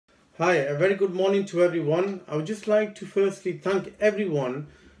Hi, a very good morning to everyone. I would just like to firstly thank everyone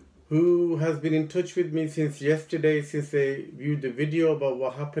who has been in touch with me since yesterday, since they viewed the video about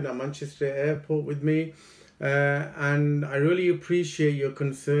what happened at Manchester Airport with me. And I really appreciate your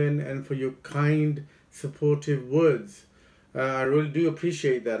concern and for your kind, supportive words. I really do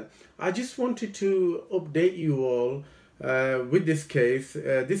appreciate that. I just wanted to update you all with this case.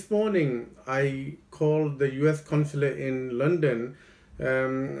 This morning, I called the US consulate in London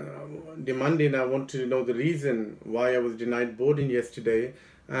demanding. I want to know the reason why I was denied boarding yesterday,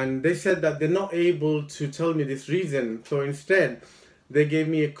 and they said that they're not able to tell me this reason. So instead, they gave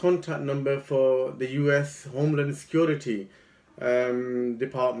me a contact number for the US Homeland Security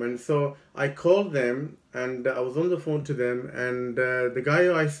department. So I called them and I was on the phone to them, and the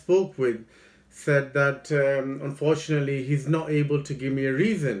guy I spoke with said that unfortunately he's not able to give me a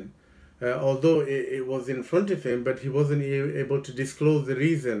reason. Although it was in front of him, but he wasn't able to disclose the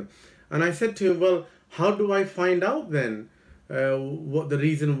reason. And I said to him, well, how do I find out then what the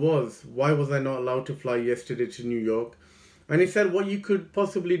reason was? Why was I not allowed to fly yesterday to New York? And he said, what you could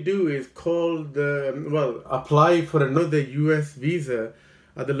possibly do is apply for another US visa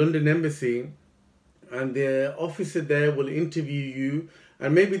at the London Embassy, and the officer there will interview you,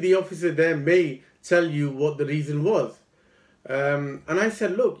 and maybe the officer there may tell you what the reason was. And I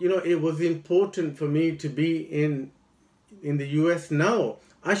said, look, it was important for me to be in the US now.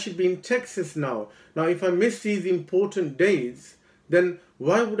 I should be in Texas now. Now, if I miss these important dates, then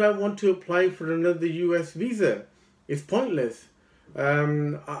why would I want to apply for another US visa? It's pointless.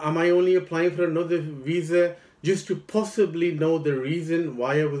 Am I only applying for another visa just to possibly know the reason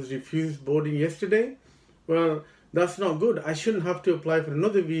why I was refused boarding yesterday? Well, that's not good. I shouldn't have to apply for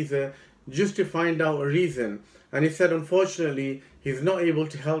another visa just to find out a reason. And he said, unfortunately, he's not able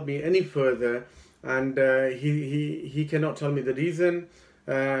to help me any further, and he cannot tell me the reason.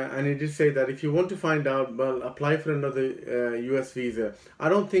 And he did say that if you want to find out, well, apply for another US visa. I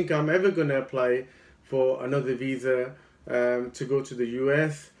don't think I'm ever going to apply for another visa to go to the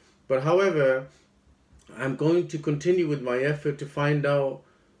US. But however, I'm going to continue with my effort to find out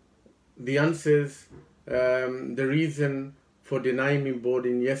the answers, the reason for denying me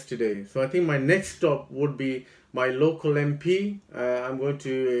boarding yesterday. So I think my next stop would be my local MP. I'm going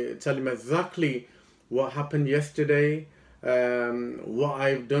to tell him exactly what happened yesterday, what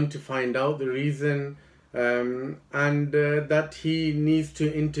I've done to find out the reason, and that he needs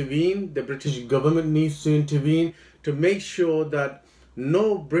to intervene, the British government needs to intervene to make sure that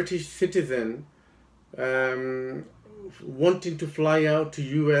no British citizen wanting to fly out to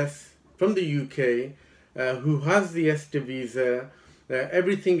US from the UK who has the ESTA visa,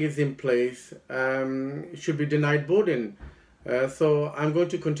 everything is in place, should be denied boarding. So I'm going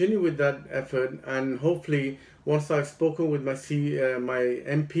to continue with that effort, and hopefully once I've spoken with my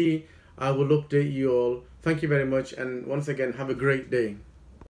MP, I will update you all. Thank you very much, and once again, have a great day.